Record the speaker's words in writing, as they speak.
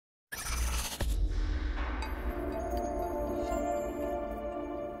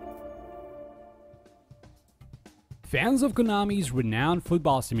Fans of Konami's renowned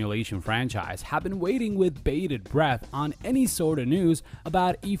football simulation franchise have been waiting with bated breath on any sort of news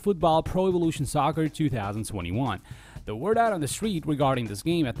about eFootball Pro Evolution Soccer 2021. The word out on the street regarding this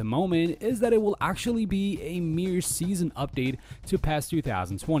game at the moment is that it will actually be a mere season update to PES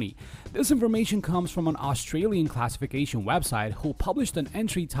 2020. This information comes from an Australian classification website who published an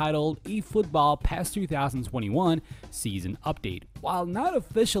entry titled eFootball PES 2021 Season Update. While not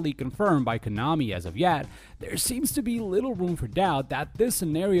officially confirmed by Konami as of yet, there seems to be little room for doubt that this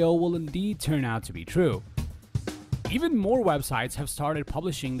scenario will indeed turn out to be true. Even more websites have started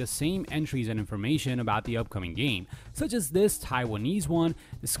publishing the same entries and information about the upcoming game, such as this Taiwanese one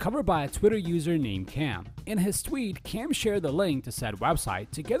discovered by a Twitter user named Cam. In his tweet, Cam shared the link to said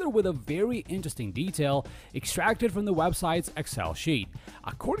website together with a very interesting detail extracted from the website's Excel sheet.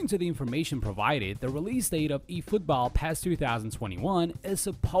 According to the information provided, the release date of eFootball PES 2021 is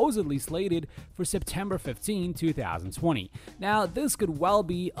supposedly slated for September 15, 2020. Now, this could well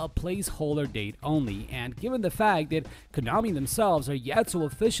be a placeholder date only, and given the fact that Konami themselves are yet to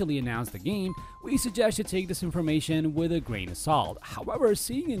officially announce the game, we suggest you take this information with a grain of salt. However,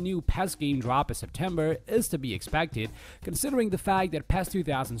 seeing a new PES game drop in September is to be expected, considering the fact that PES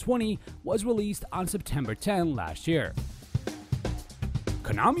 2020 was released on September 10 last year.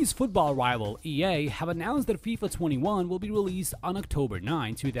 Konami's football rival EA have announced that FIFA 21 will be released on October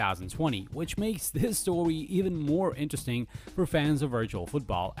 9, 2020, which makes this story even more interesting for fans of virtual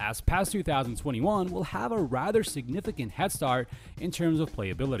football, as PES 2021 will have a rather significant head start in terms of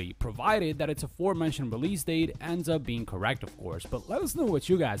playability, provided that its aforementioned release date ends up being correct, of course. But let us know what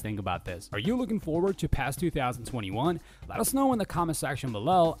you guys think about this. Are you looking forward to PES 2021? Let us know in the comment section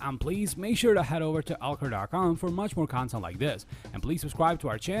below, and please make sure to head over to AltChar.com for much more content like this, and please subscribe to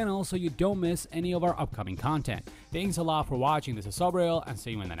our channel so you don't miss any of our upcoming content. Thanks a lot for watching. This is Sabriel, and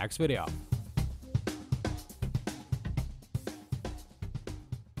see you in the next video.